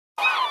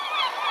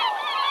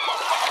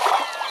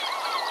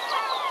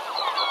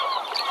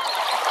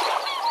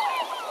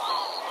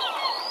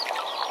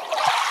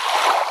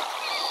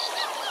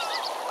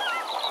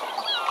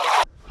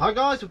Hi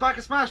guys, we're back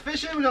at Smash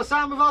Fishing. We've got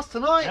Sam with us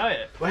tonight. Oh,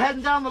 yeah. We're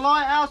heading down the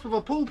lighthouse with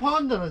a pool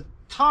pond and a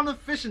ton of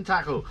fishing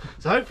tackle.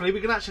 So hopefully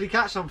we can actually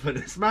catch something.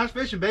 Smash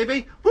Fishing,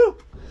 baby. Woo!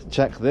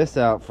 Check this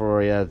out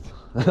for a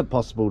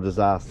possible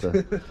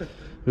disaster.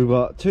 We've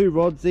got 2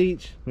 rods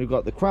each. We've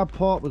got the crab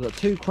pot. We've got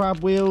 2 crab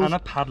wheels. And a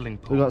paddling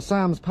pool. We've got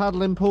Sam's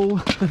paddling pool.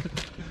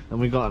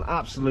 And we've got an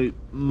absolute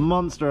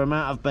monster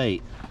amount of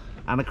bait.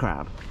 And a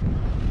crab.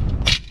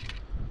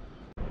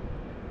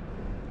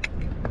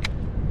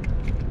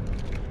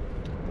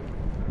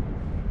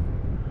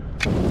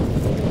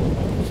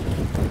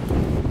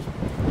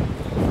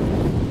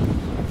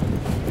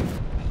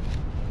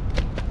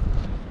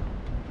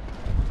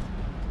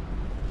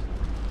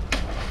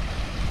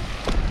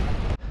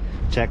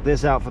 Check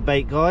this out for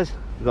bait, guys.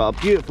 We've got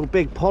a beautiful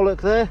big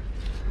pollock there.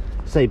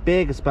 Say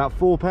big, it's about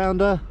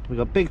 4-pounder. We've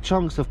got big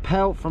chunks of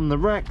pelt from the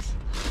wrecks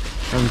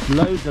and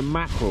loads of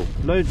mackerel.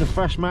 Loads of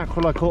fresh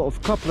mackerel I caught a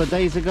couple of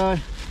days ago.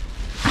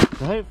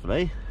 So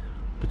hopefully,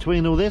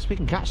 between all this, we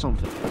can catch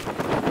something.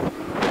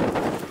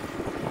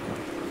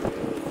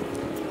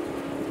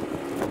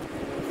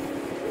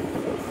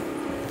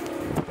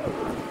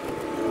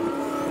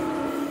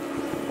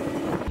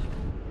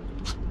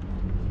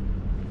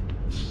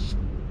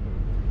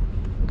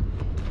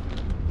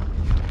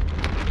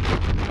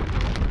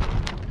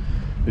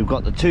 We've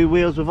got the 2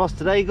 wheels with us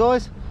today,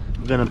 guys.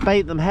 We're going to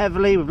bait them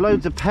heavily with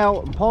loads of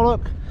pelt and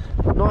pollock.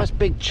 Nice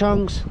big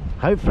chunks.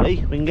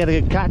 Hopefully we can get a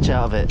good catch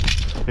out of it.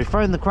 We've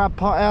thrown the crab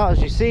pot out,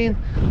 as you've seen.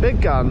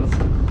 Big guns.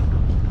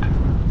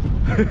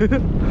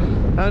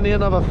 Only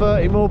another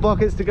 30 more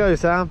buckets to go,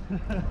 Sam.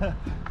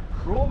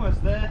 We're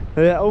almost there.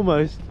 Yeah,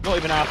 almost. Not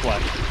even halfway.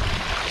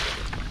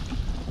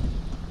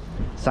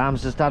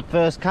 Sam's just had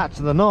first catch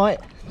of the night.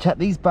 Check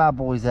these bad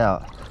boys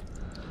out.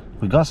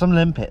 We got some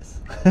limpets.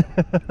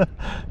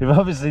 We've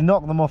obviously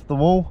knocked them off the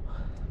wall.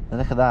 And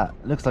look at that.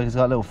 Looks like it's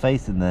got a little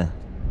face in there.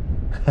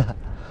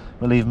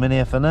 We'll leave them in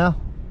here for now.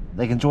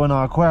 They can join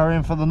our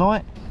aquarium for the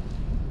night.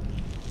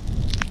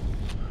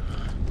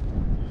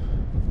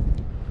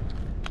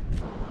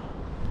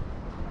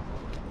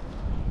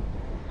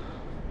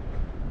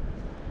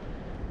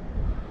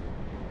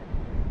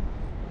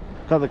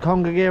 Got the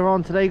Conger gear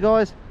on today,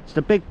 guys. Just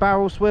a big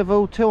barrel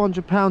swivel,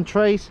 200-pound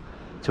trace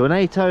to an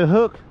 8-0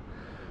 hook.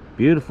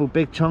 Beautiful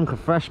big chunk of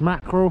fresh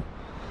mackerel.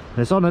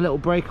 It's on a little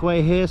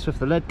breakaway here, so if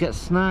the lead gets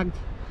snagged,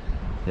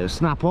 it'll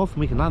snap off and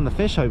we can land the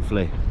fish,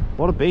 hopefully.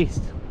 What a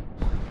beast.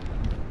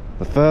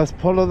 The first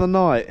pull of the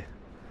night.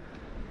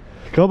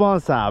 Come on,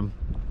 Sam.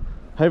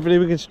 Hopefully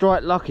we can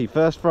strike lucky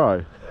first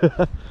throw. Is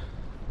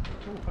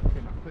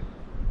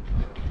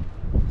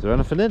there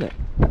anything in it?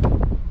 I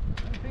don't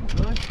think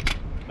so.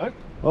 Nope.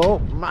 Oh,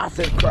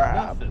 massive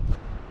crab.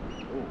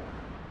 Massive.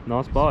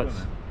 Nice bites.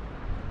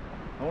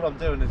 All I'm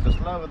doing is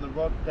just lowering the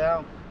rod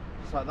down,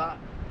 just like that.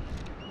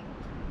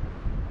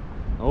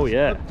 Oh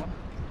yeah,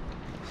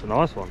 it's a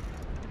nice one.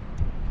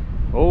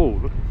 Oh,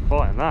 look at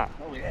fighting that.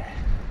 Oh yeah.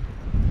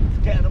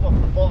 It's getting them off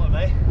the bottom,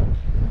 eh?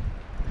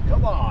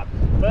 Come on,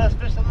 first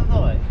fish of the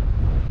night.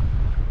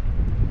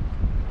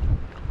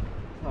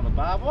 It's not a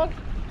bad one.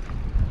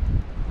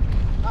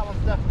 That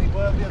one's definitely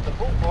worthy of the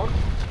pool pond.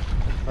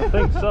 I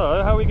think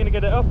so. How are we going to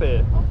get it up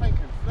here? I'm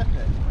thinking flip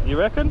it. You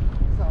reckon?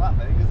 It's not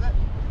that big, is it?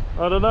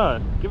 I don't know.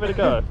 Give it a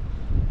go.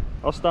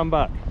 I'll stand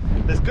back.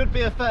 This could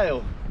be a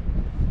fail.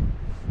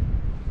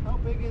 How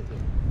big is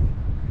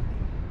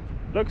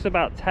it? Looks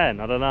about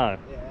 10. I don't know.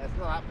 Yeah, it's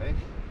not that big.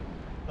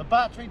 The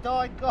battery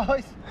died,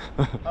 guys.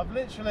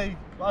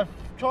 I've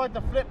tried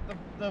to flip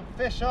the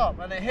fish up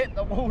and it hit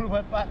the wall and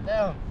went back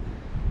down.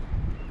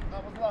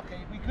 That was lucky.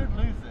 We could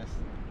lose this.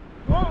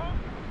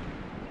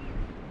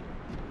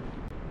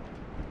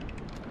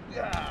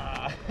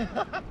 Yeah.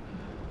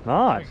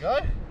 Nice. There we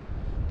go.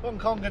 One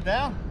conger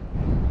down.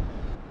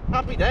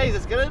 Happy days,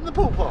 let's get it in the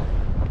pool pond.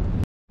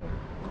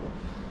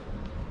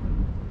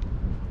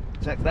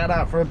 Check that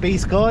out for a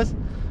beast, guys.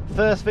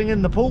 First thing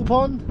in the pool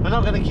pond. We're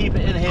not going to keep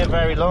it in here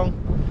very long.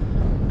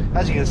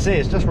 As you can see,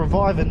 it's just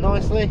reviving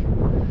nicely.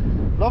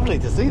 Lovely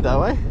to see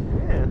though, eh?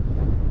 Yeah.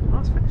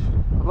 Nice fish.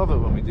 I love it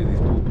when we do these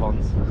pool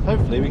ponds.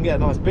 Hopefully we can get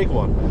a nice big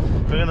one.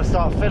 We're going to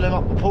start filling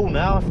up the pool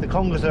now if the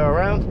congers are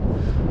around.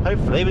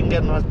 Hopefully we can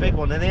get a nice big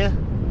one in here.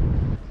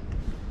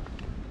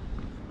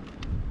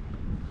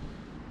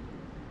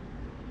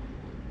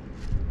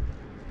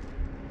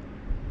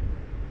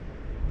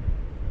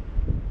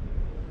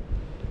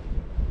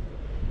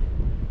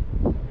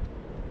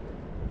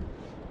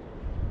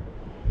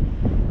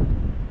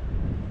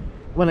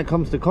 When it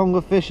comes to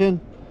conger fishing,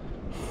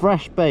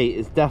 fresh bait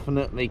is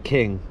definitely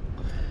king.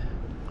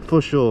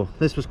 For sure.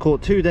 This was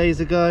caught 2 days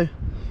ago.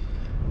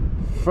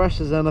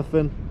 Fresh as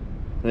anything.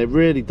 And it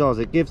really does.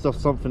 It gives off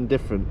something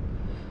different.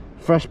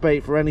 Fresh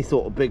bait for any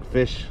sort of big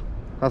fish.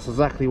 That's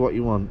exactly what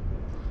you want.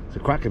 It's a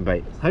cracking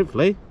bait.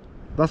 Hopefully,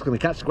 that's going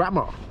to catch the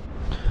grandma.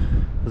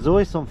 There's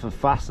always something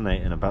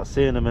fascinating about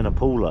seeing them in a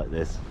pool like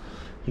this.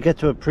 You get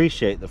to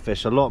appreciate the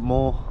fish a lot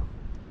more.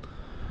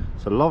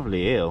 It's a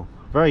lovely eel.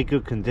 Very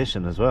good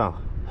condition as well.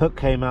 Hook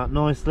came out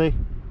nicely.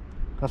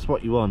 That's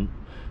what you want.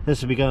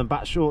 This will be going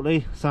back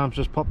shortly. Sam's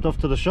just popped off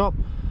to the shop.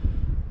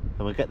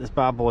 and we'll get this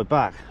bad boy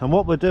back. And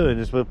what we're doing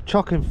is we're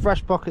chucking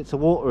fresh buckets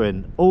of water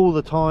in all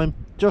the time,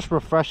 just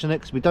refreshing it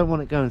because we don't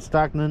want it going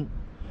stagnant.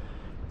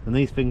 And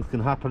these things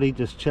can happily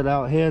just chill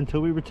out here until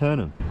we return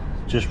them.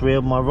 Just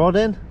reeled my rod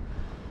in,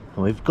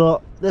 and we've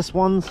got this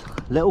one's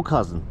little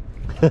cousin.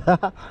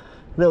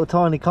 Little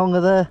tiny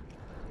conger there,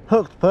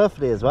 hooked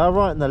perfectly as well,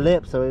 right in the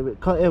lip, so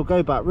it'll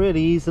go back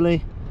really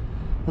easily.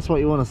 That's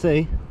what you want to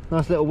see.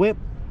 Nice little whip.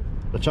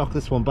 I'll chuck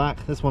this one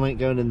back. This one ain't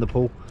going in the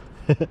pool.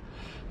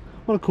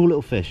 What a cool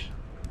little fish.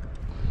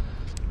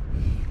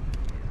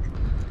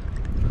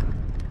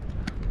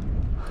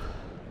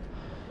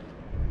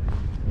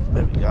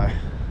 There we go.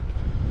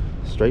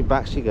 Straight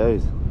back she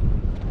goes.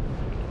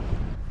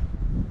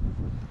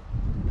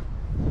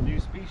 New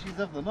species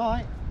of the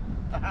night.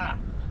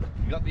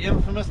 You got the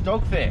infamous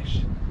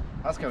dogfish.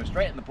 That's going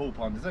straight in the pool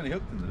pond. It's only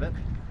hooked in the lip.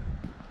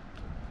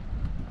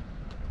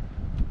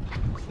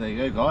 So there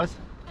you go, guys.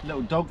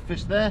 Little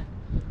dogfish there.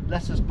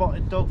 Lesser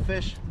spotted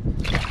dogfish.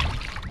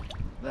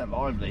 They're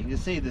lively. You can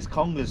see this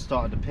conger's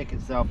starting to pick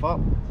itself up,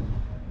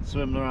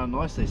 swimming around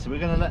nicely. So we're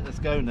going to let this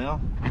go now,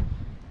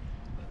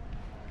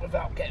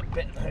 without getting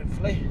bitten,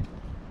 hopefully.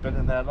 Been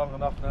in there long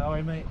enough now,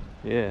 eh, mate?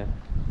 Yeah.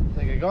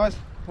 There you go, guys.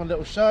 One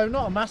little show.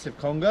 Not a massive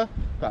conger.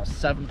 About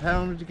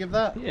 £7, would you give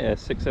that? Yeah,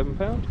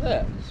 £6–7.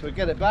 Yeah. So we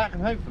get it back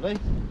and hopefully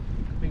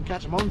we can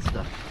catch a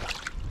monster.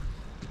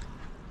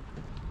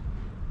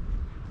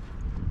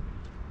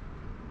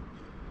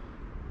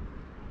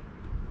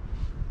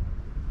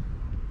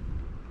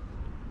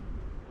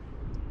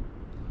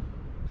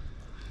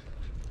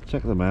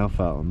 Check the mouth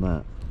out on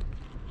that.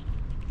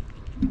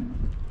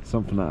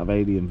 Something out of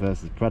Alien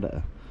versus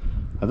Predator.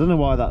 I don't know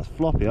why that's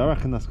floppy. I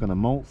reckon that's going to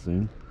molt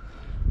soon.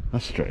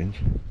 That's strange.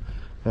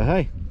 But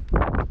hey,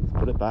 let's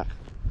put it back.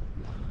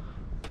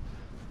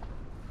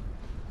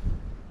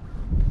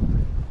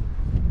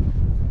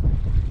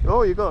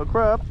 Oh, you got a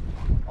crab.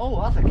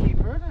 Oh, that's a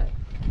keeper, isn't it?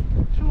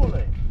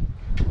 Surely.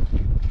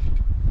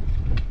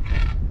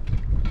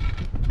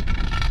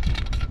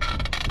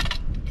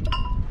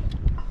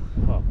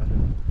 Oh,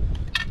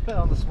 bit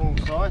on the small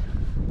side,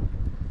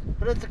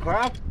 but it's a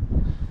crab,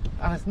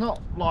 and it's not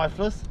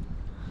lifeless.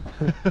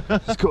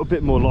 It's got a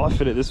bit more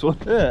life in it, this one.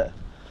 Yeah.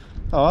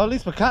 Oh, well, at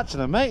least we're catching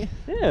them, mate.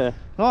 Yeah.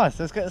 Nice.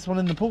 Let's get this one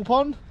in the pool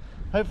pond.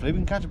 Hopefully we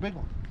can catch a big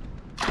one.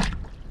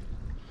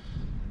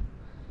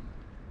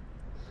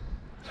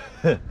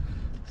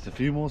 Just a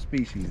few more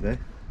species there.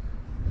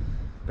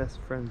 Best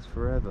friends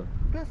forever.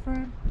 Best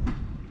friend.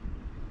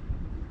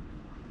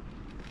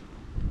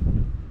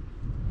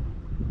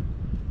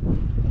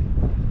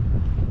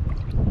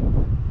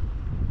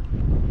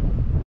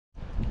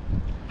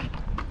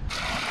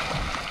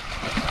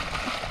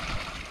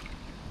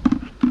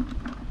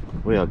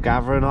 We are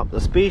gathering up the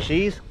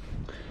species.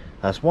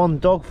 That's one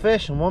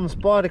dogfish and one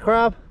spider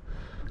crab.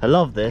 I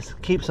love this.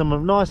 Keeps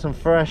them nice and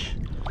fresh.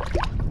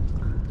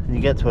 And you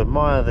get to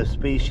admire the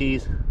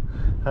species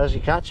as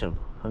you catch them.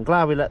 I'm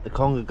glad we let the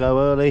conger go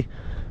early.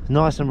 It's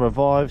nice and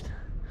revived.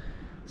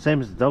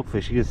 Same as the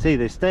dogfish. You can see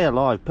they stay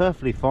alive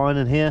perfectly fine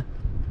in here.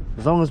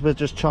 As long as we're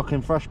just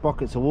chucking fresh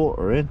buckets of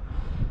water in,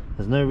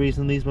 there's no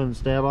reason these won't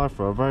stay alive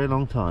for a very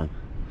long time.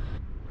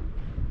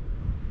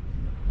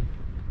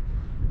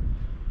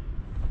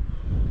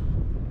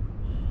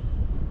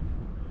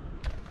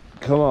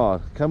 Come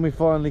on, can we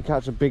finally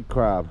catch a big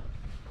crab?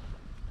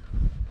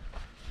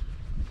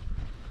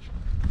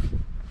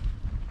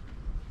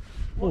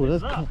 Oh,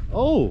 that's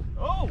oh,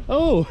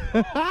 oh,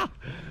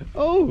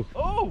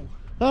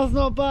 that's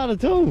not bad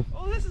at all.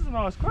 Oh, this is a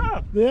nice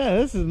crab. Yeah,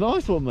 this is a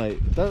nice one,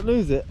 mate. Don't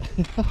lose it.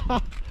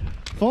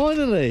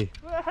 Finally.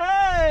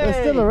 Hey!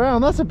 They're still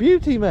around. That's a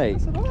beauty, mate.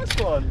 That's a nice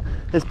one.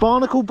 It's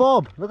Barnacle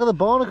Bob. Look at the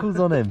barnacles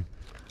on him.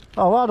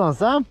 Oh, well done,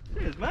 Sam.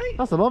 Cheers, mate.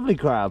 That's a lovely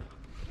crab.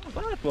 Not a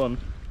bad one.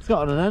 It's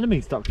got an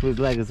anemone stuck to his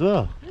leg as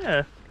well.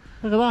 Yeah.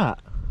 Look at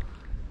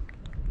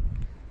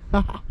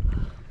that.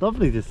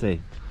 Lovely to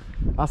see.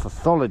 That's a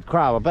solid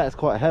crab. I bet it's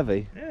quite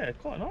heavy. Yeah,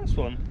 quite a nice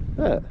one.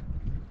 Yeah.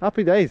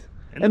 Happy days.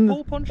 In the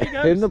pool pond she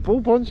goes. In the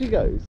pool pond she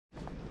goes.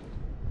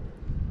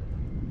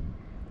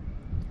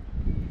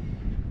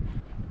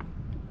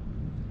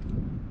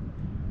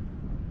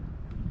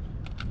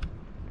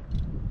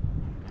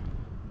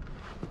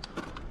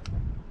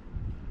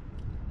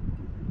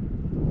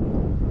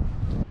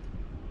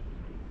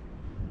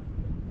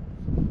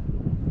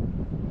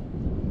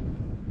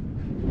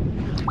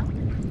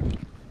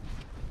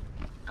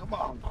 Come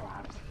on,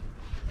 crabs.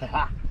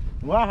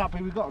 We're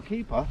happy we got a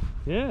keeper.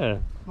 Yeah.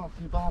 Not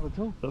too bad at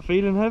all. That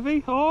feeling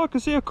heavy? Oh, I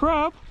can see a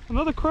crab.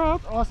 Another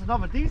crab. Oh, that's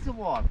another decent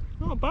one.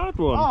 Not a bad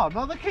one. Oh,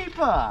 another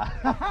keeper.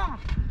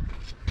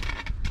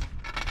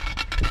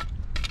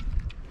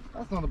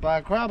 That's not a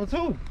bad crab at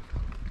all.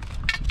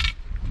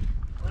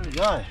 There we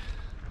go.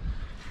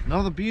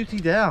 Another beauty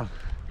down.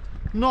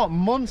 Not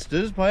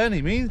monsters by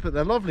any means, but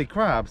they're lovely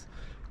crabs.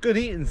 Good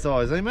eating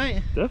size, eh,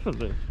 mate?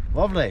 Definitely.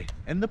 Lovely.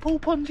 In the pool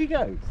pond she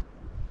goes.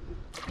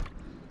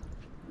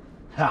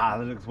 Ah,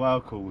 that looks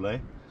well cool, eh?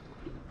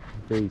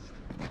 Beast.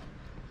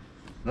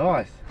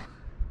 Nice.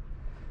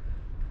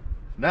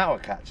 Now we're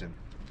catching.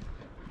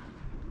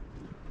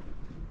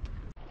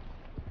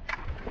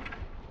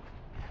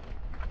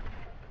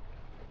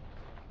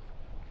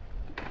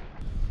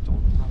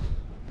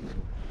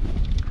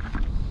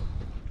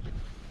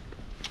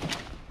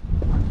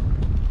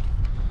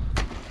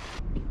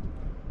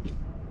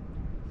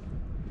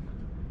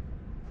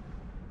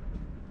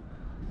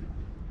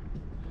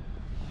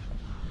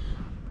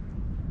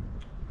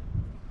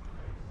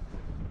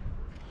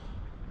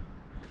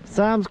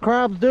 Sam's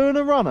crab's doing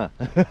a runner.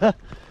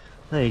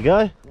 There you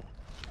go.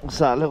 What's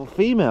that little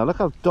female? Look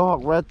how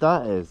dark red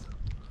that is.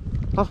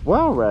 That's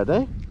well red,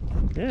 eh?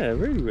 Yeah,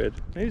 really red.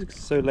 Maybe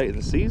it's so late in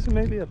the season,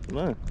 maybe? I don't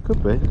know.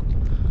 Could be. Look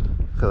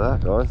at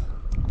that, guys.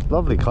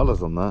 Lovely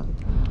colours on that.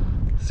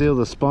 See all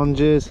the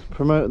sponges,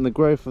 promoting the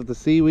growth of the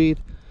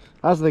seaweed.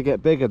 As they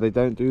get bigger, they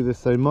don't do this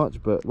so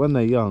much, but when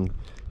they're young,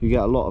 you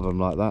get a lot of them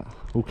like that.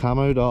 All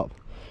camoed up.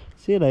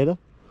 See you later.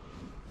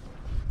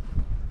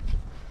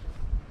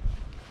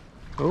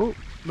 Oh,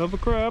 another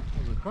crab.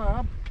 There's a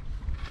crab.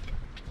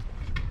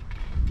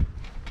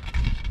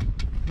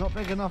 Not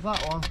big enough,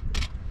 that one.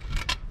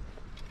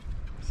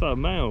 Is that a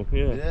male?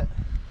 Yeah. Yeah.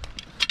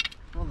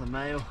 On the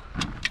male.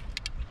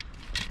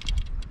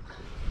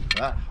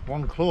 That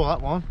one claw,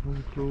 that one.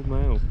 One claw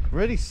male.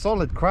 Really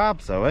solid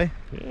crabs though, eh?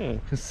 Yeah.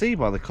 You can see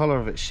by the colour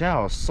of its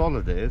shell how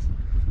solid it is.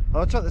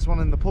 I'll chuck this one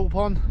in the pool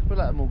pond. We'll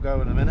let them all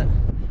go in a minute.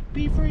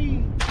 Be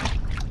free!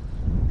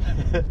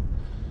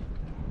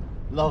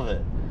 Love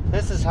it.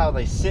 This is how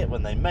they sit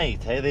when they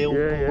mate, eh? They all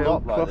pulled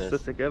up like cluster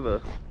this.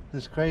 together.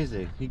 It's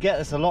crazy. You get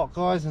this a lot,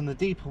 guys, in the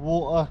deeper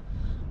water,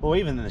 or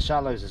even in the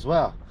shallows as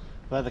well,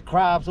 where the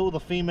crabs, all the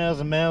females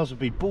and males would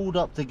be balled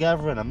up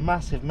together in a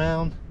massive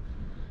mound,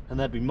 and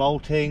they'd be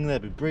molting,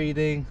 they'd be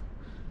breeding.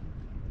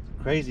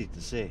 It's crazy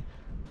to see.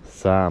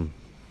 Sam,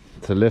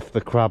 to lift the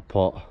crab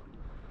pot.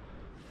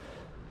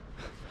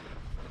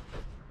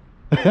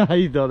 How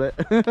you done it?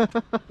 Well,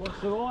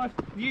 so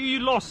you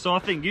lost, so I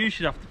think you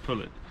should have to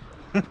pull it.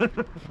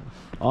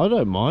 I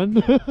don't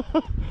mind.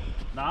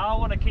 Nah, I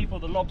want to keep all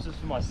the lobsters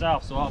for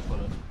myself, so I'll pull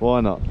it.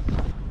 Why not?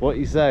 What are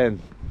you saying?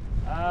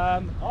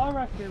 I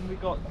reckon we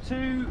got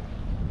two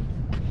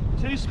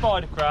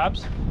spider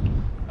crabs,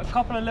 a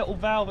couple of little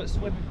velvet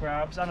swimming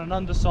crabs, and an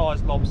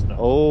undersized lobster.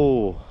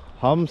 Oh,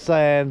 I'm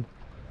saying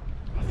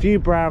a few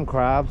brown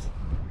crabs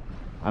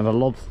and a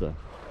lobster.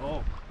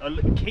 Oh, a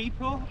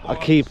keeper? A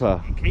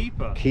keeper.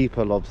 Keeper.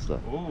 Keeper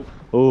lobster. Oh.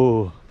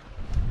 Oh,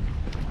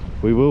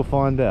 we will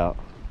find out.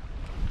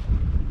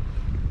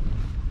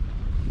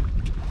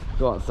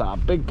 Got some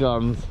big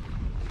guns.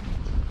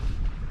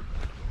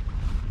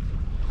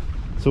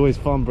 It's always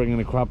fun bringing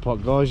a crab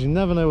pot, guys. You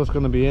never know what's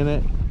going to be in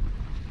it.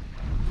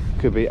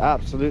 Could be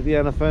absolutely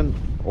anything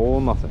or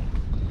nothing.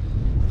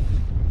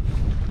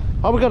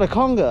 Oh, we got a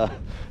conger.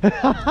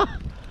 Woohoo!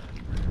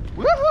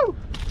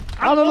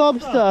 And a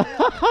lobster.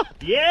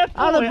 Yeah, boy,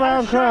 and a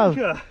brown crab.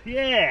 Shanker.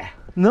 Yeah.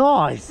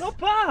 Nice. Not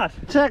bad.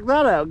 Check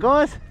that out,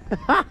 guys.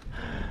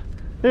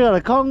 We got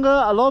a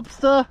conger, a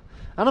lobster,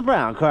 and a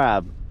brown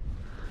crab.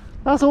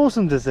 That's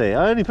awesome to see.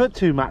 I only put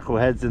 2 mackerel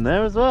heads in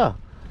there as well.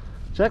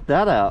 Check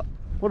that out.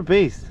 What a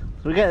beast.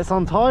 So we get this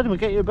untied and we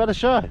get you a better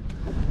show.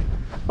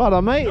 Right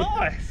on, mate.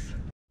 Nice.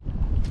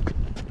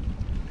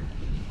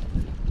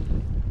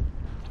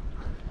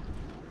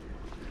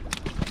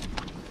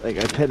 There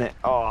you go, pin it.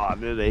 Oh,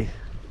 nearly.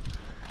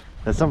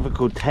 There's something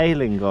called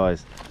tailing,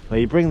 guys, where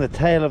you bring the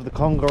tail of the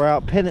conger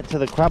out, pin it to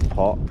the crab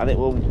pot, and it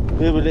will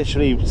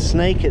literally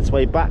snake its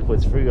way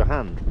backwards through your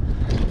hand.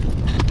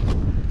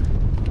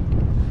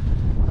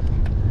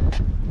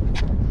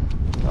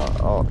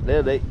 Oh,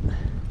 nearly.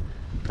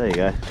 There you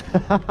go.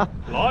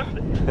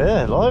 Lively.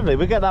 Yeah, lively.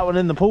 We get that one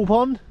in the pool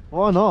pond.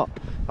 Why not?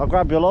 I'll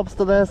grab your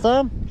lobster there,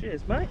 Sam.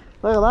 Cheers, mate.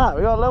 Look at that.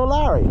 We got a little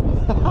Larry.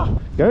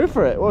 Go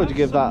for it. What would you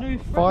give that?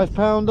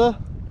 5-pounder?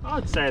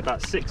 I'd say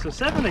about 6 or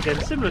 7 again,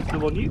 similar to the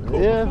one you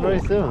caught. Yeah, before. very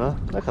similar.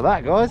 Look at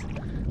that, guys.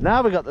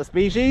 Now we got the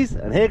species,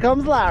 and here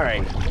comes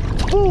Larry.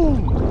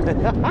 Boom!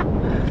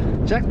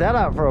 Check that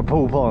out for a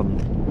pool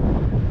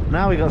pond.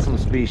 Now we got some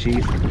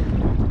species.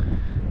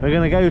 We're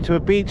going to go to a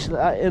beach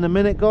in a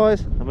minute,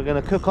 guys, and we're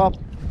going to cook up.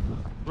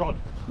 Rod.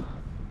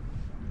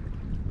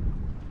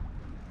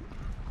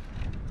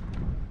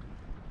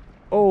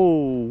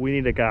 Oh, we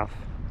need a gaff.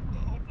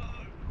 Oh,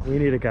 no. We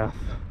need a gaff.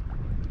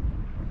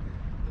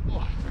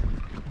 Oh,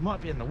 it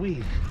might be in the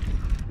weed.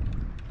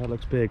 That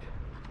looks big.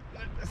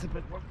 That's a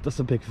big one. That's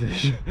a big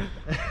fish.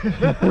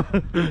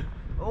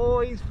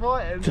 Oh, he's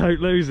fighting. Don't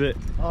lose it.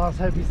 Oh, let's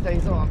hope he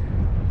stays on.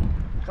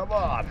 Come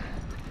on.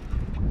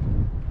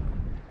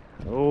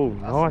 Oh,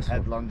 That's nice some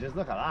head one. lunges.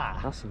 Look at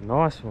that. That's a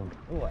nice one.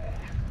 Oh, yeah.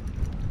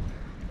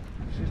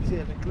 Should see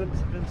a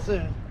glimpse of him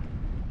soon.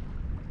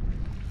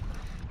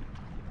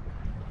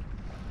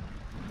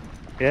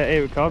 Yeah,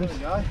 here it comes. There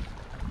we go.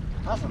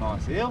 That's a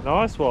nice eel.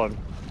 Nice one.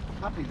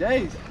 Happy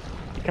days.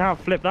 You can't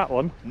flip that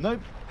one.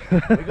 Nope.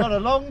 We got a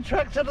long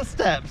trek to the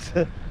steps.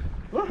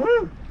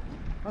 Woohoo!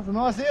 That's a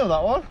nice eel,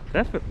 that one.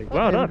 Definitely.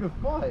 Well done. Good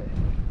fight.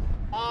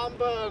 Arm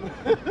burn.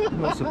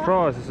 I'm not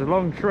surprised. It's a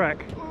long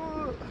trek.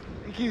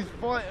 He keeps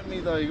fighting me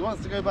though. He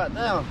wants to go back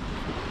down.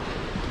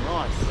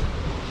 Nice.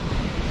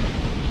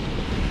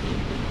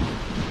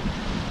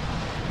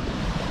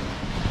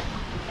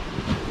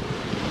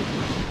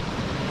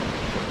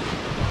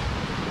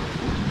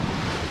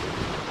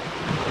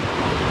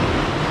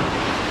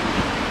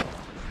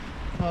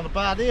 Not a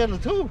bad eel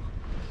at all.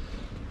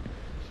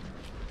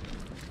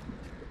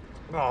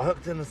 Oh,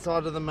 hooked in the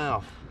side of the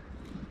mouth.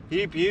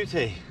 You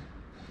beauty.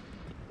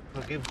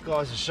 I'll give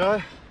guys a show.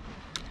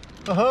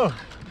 Oh,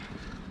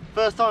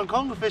 First time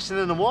conger fishing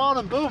in a while,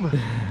 and boom,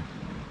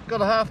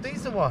 got a half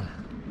decent one.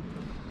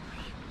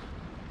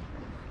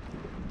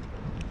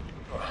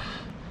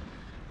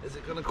 Is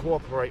it going to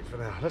cooperate for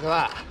now? Look at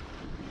that.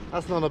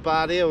 That's not a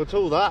bad eel at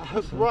all. That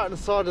hooked right in the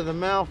side of the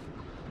mouth.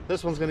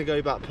 This one's going to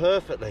go back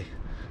perfectly.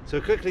 So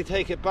we'll quickly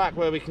take it back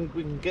where we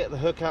can get the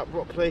hook out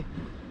properly,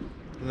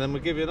 and then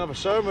we'll give you another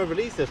show and we'll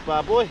release this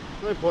bad boy.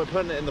 No point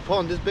putting it in the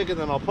pond. It's bigger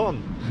than our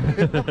pond.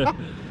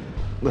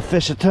 The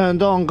fish are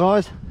turned on,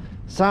 guys.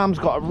 Sam's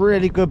got a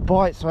really good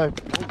bite, so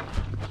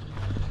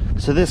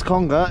this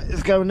conger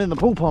is going in the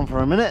pool pond for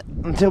a minute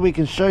until we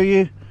can show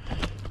you.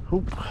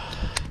 Oop.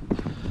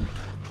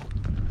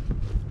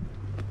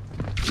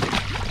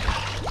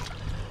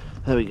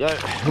 There we go.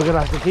 We're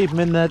gonna have to keep him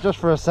in there just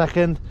for a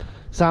second.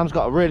 Sam's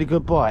got a really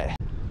good bite.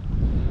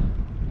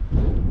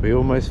 We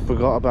almost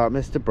forgot about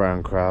Mr.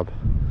 Brown Crab.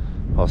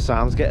 Oh,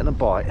 Sam's getting a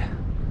bite.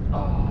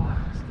 Oh,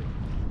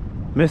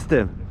 missed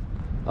him.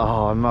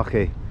 Oh,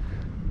 unlucky.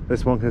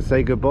 This one can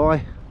say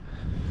goodbye.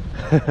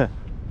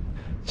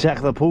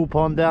 Check the pool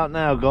pond out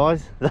now,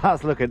 guys.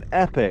 That's looking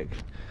epic.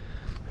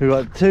 We've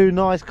got two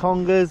nice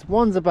congers.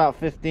 One's about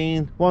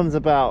 15, one's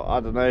about,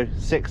 I don't know,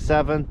 6,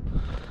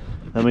 7.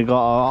 And we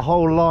got a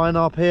whole line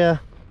up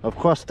here of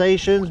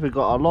crustaceans. We've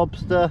got our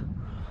lobster.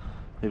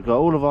 We've got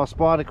all of our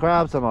spider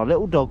crabs and our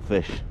little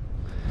dogfish.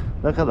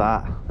 Look at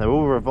that. They're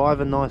all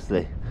reviving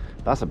nicely.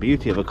 That's a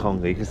beauty of a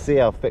conger. You can see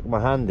how thick my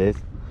hand is.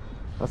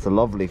 That's a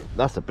lovely,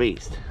 that's a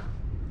beast.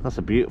 That's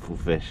a beautiful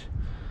fish.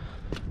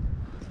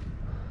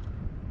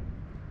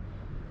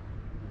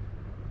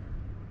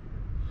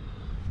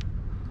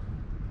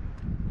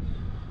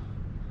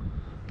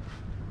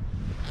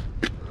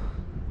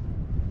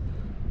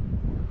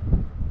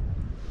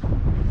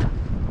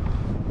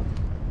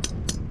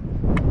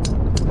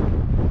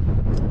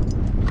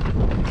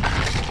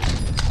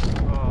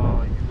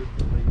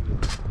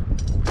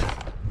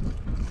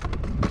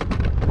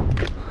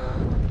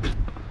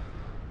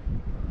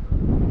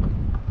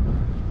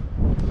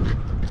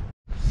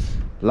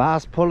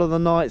 Last pull of the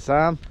night,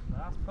 Sam.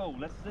 last pull,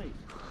 let's see.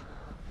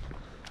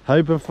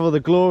 Hoping for the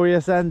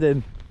glorious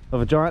ending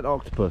of a giant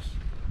octopus.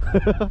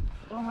 I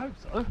hope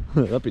so.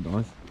 That'd be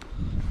nice.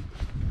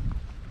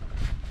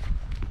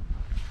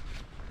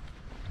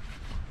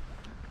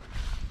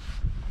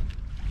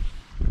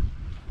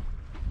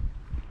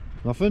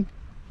 Nothing?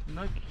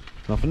 Nope.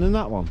 Nothing in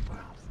that one.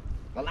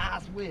 The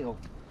last wheel.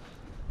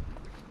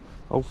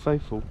 Old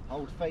Faithful.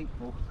 Old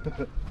Faithful.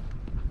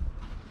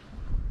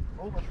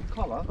 Oh, what's the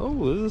colour?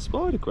 Oh, there's a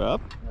spider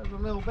crab. There's a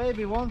little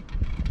baby one.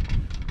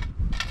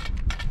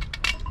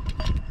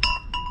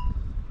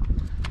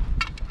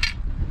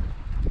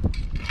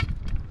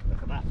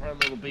 Look at that for a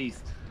little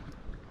beast.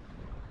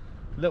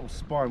 Little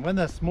spine. When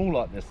they're small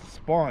like this, the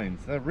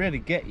spines, they really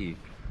get you.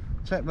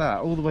 Check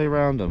that, all the way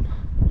around them.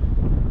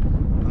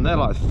 And they're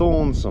like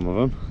thorns, some of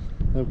them.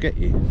 They'll get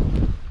you.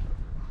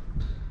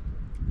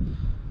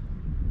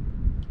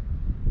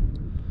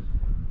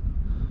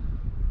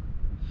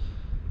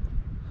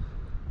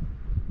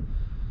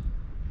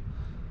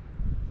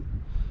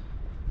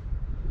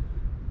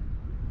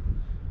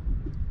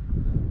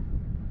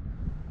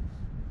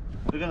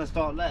 We're going to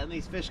start letting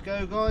these fish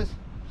go, guys.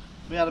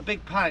 We had a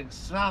big panic.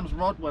 Sam's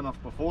rod went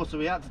off before, so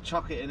we had to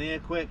chuck it in here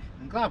quick.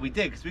 I'm glad we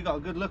did, because we got a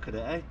good look at it,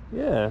 eh?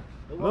 Yeah.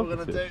 But what we're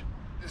going to do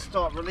is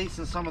start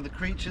releasing some of the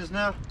creatures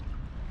now.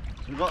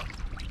 So we've got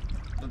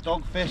the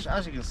dogfish.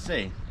 As you can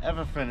see,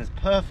 everything is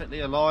perfectly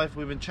alive.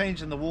 We've been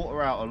changing the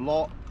water out a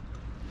lot.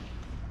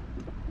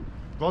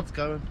 Rod's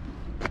going.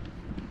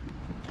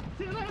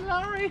 See you later,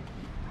 Larry.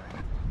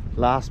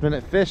 Last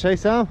minute fish, eh,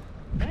 Sam?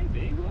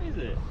 Maybe. What is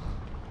it?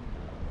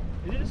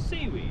 Is it a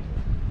seaweed?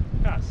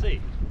 Can't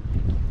see.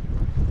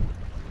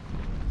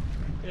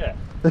 Yeah,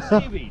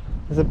 seaweed.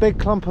 There's a big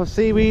clump of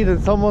seaweed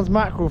and someone's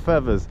mackerel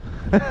feathers.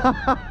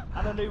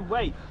 And a new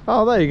weight.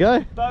 Oh, there you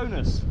go.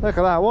 Bonus. Look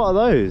at that. What are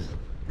those?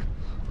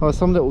 Oh,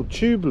 some little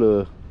tube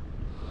lure.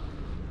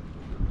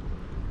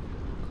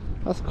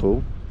 That's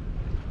cool.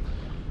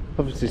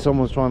 Obviously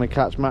someone's trying to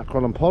catch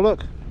mackerel and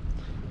pollock.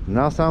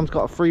 Now Sam's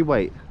got a free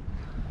weight.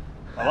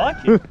 I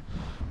like it.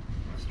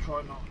 Let's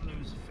try not to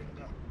lose a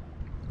finger.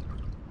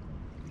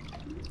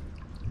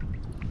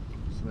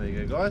 So there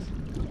you go, guys.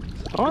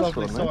 Nice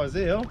Lovely one, size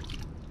eel.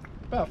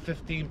 About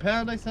 15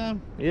 pound, eh, Sam?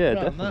 Yeah,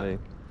 Around definitely.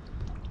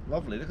 that.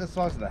 Lovely. Look at the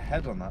size of the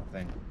head on that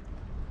thing.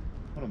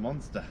 What a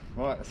monster.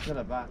 Right, let's get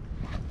it back.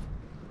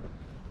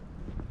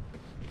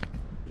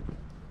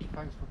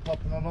 Thanks for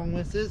popping along,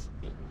 missus.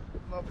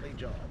 Lovely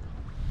job.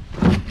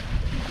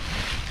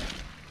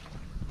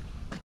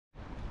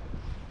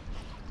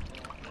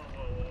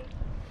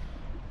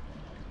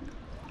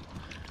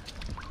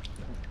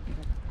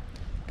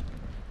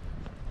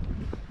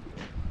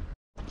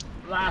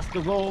 Last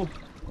of all,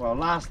 well,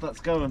 last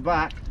that's going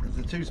back is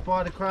the two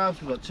spider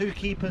crabs. We've got two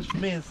keepers for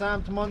me and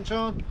Sam to munch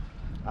on.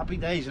 Happy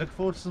days. You looking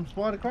forward to some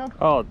spider crab?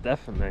 Oh,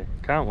 definitely.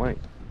 Can't wait.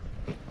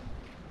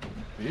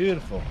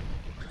 Beautiful.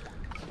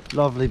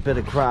 Lovely bit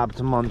of crab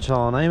to munch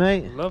on, eh,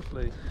 mate?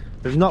 Lovely.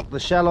 We've knocked the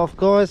shell off,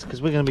 guys,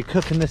 because we're going to be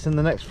cooking this in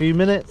the next few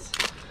minutes.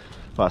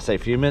 Well, I say a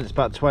few minutes,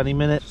 about 20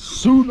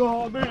 minutes.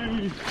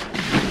 Tsunami!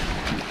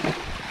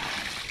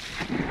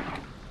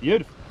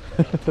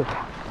 Beautiful.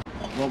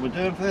 What we're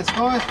doing for this,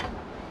 guys,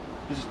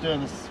 we're just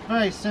doing this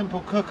very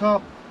simple cook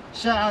up.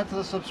 Shout out to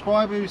the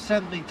subscriber who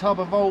sent the tub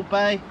of Old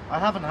Bay. I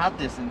haven't had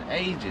this in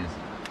ages.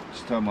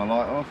 Just turn my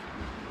light off.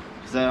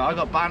 So I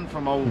got banned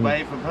from Old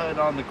Bay for putting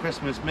on the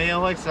Christmas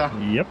meal. So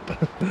Yep.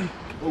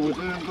 what we're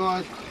doing,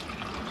 guys,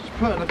 just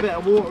putting a bit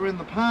of water in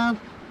the pan,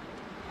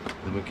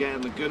 and we're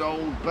getting the good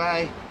Old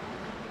Bay.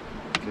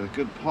 Get a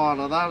good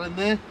pile of that in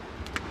there.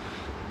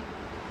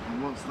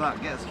 And once that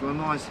gets to a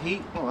nice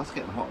heat, oh, that's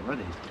getting hot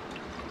already.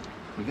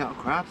 We got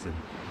our crabs in.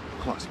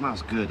 Oh, it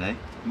smells good, eh?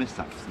 Missed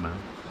that smell.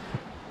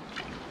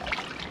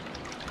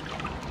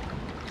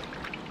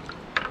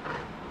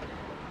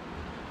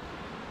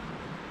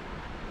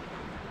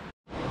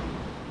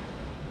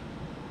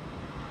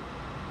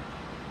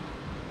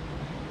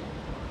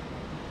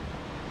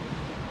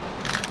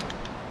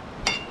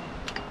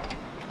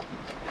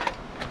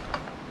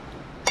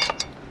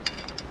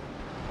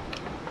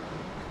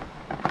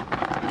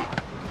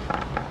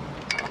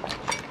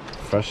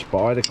 Fresh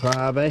spider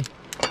crab, eh?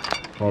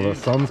 While the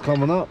sun's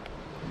coming up.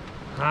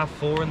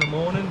 4:30 in the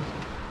morning.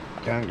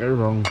 Can't go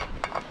wrong.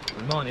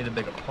 We might need a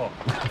bigger pot.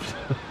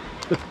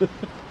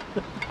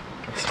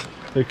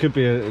 It could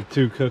be a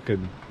two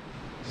cooking.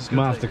 Just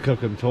might have to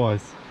cook them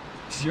twice.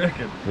 Do you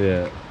reckon?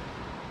 Yeah.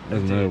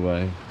 There's no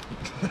way.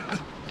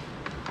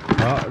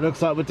 Right,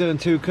 looks like we're doing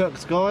two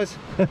cooks, guys.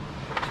 We'll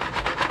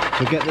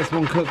get this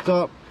one cooked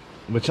up.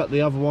 We'll chuck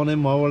the other one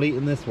in while we're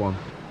eating this one.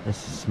 This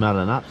is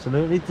smelling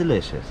absolutely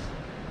delicious.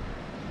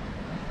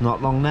 Not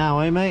long now,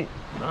 eh, mate?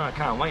 No, I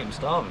can't wait. I'm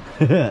starving.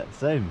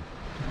 Same.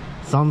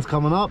 Sun's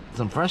coming up.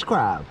 Some fresh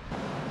crab.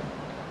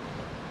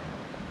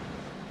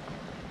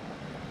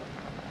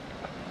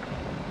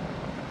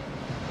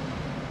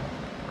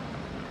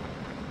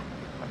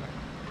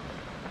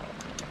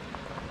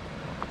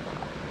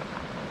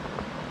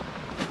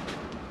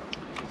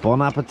 Bon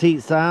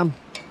appetit, Sam.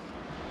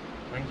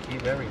 Thank you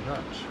very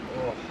much.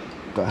 Oh.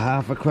 Got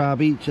half a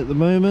crab each at the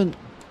moment.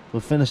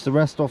 We'll finish the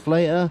rest off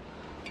later.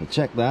 But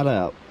check that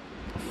out.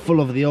 Full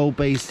of the Old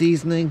Bay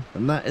seasoning,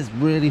 and that is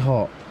really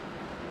hot.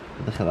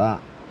 Look at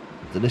that.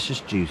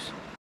 Delicious juice.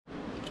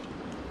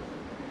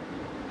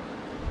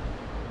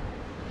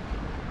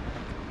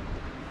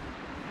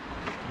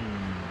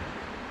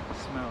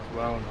 Smells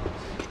well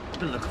nice. I've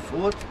been looking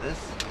forward to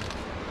this.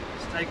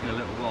 It's taken a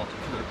little while to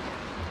cook.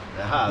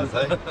 It has,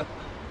 eh?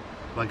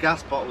 My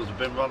gas bottles have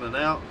been running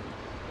out.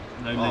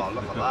 No Oh,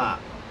 look at that.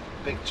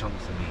 Big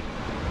chunks of meat.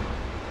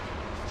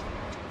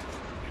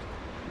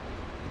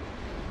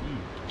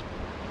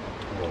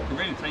 You can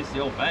really taste the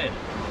Old Bay.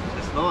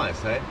 It's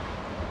nice, eh?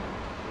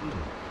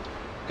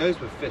 Goes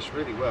with fish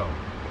really well.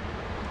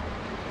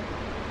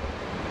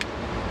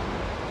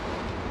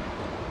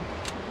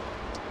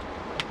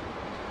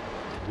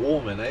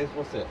 Warming, eh?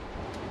 What's it?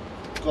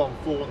 It's gone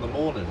 4 in the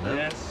morning now.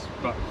 Yes,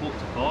 about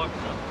 4:45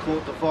 now.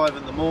 4:45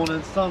 in the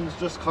morning, sun's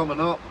just coming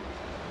up.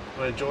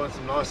 We're enjoying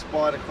some nice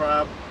spider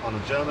crab on a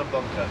German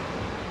bunker.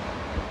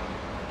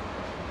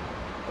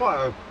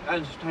 Quite an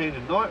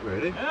entertaining night,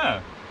 really.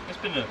 Yeah, it's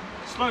been a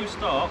slow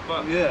start,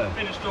 but yeah,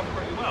 finished off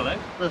pretty well, eh?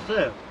 That's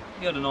it.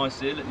 You had a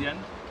nice eel at the end.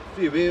 A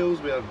few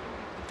eels, we had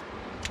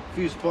a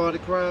few spider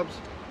crabs.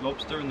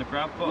 Lobster in the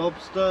crab pot.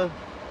 Lobster.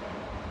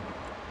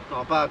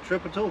 Not a bad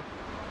trip at all.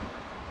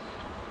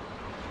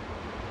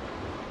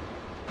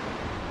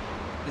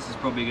 This is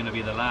probably going to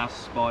be the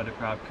last spider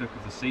crab cook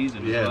of the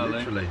season Yeah, as well,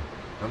 literally.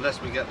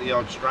 Unless we get the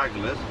odd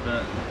stragglers.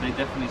 But they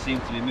definitely seem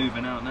to be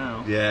moving out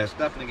now. Yeah, it's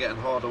definitely getting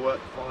harder work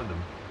to find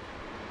them.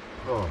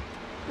 Oh,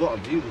 what a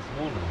view this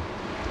morning.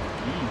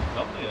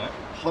 Lovely, eh?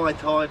 High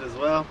tide as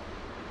well.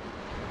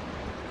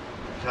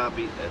 Can't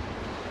beat it.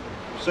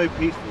 So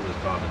peaceful this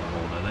time in the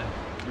morning, eh?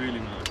 Really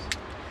nice.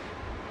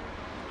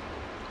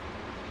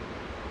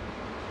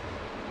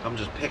 I'm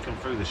just picking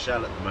through the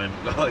shell at the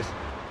moment, guys.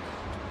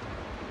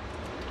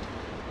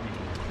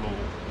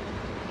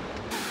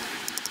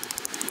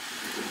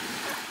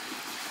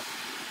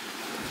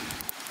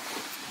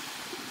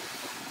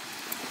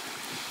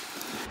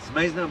 It's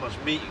amazing how much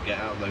meat you get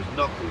out of those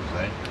knuckles,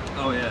 eh?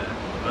 Oh yeah,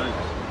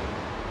 loads.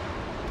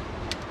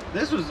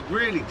 This was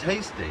really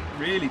tasty.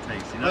 Really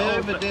tasty. I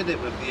overdid it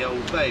with the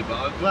Old Bay, but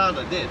I'm glad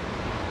I did.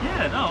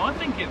 Yeah, no, I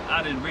think it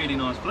added really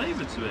nice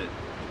flavour to it.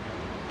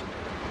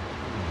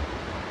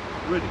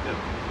 Really good.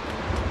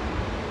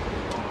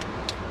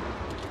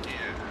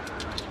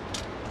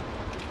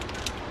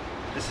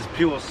 This is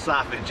pure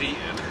savage eating.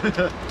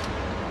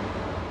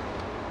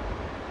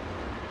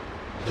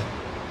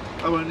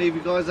 I won't leave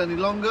you guys any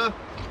longer.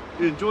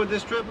 You enjoyed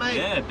this trip, mate?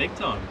 Yeah, big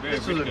time.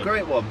 This was a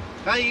great one.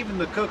 Hey, even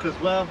the cook as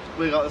well.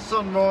 We got the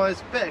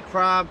sunrise, bit of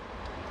crab.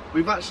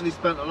 We've actually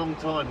spent a long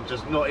time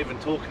just not even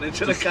talking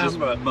into the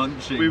camera. Just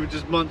munching. We were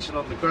just munching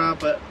on the crab,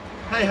 but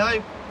hey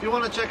ho, if you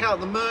want to check out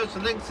the merch, the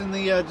link's in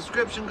the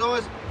description,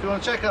 guys. If you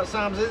want to check out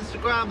Sam's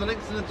Instagram, the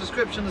link's in the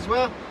description as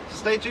well. So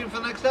stay tuned for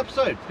the next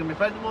episode. There's going to be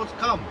plenty more to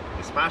come.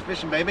 It's Smash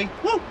Fishing, baby.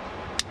 Woo!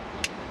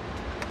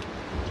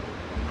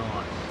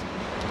 Nice.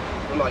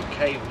 like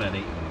cavemen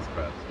eating these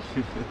crabs.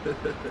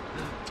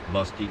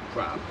 Must eat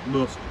crab.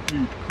 Must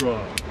eat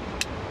crab.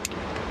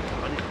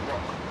 I need a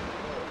rock.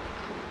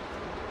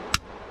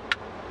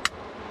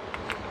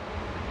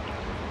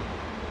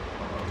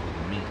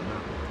 Oh, meat and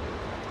that.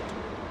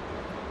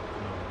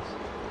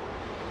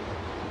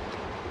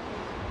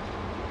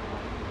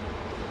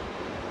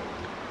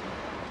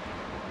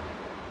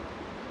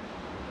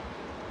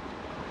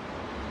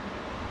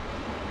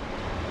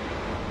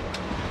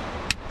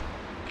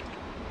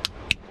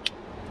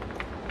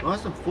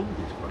 Nice and full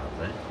these crabs,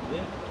 eh?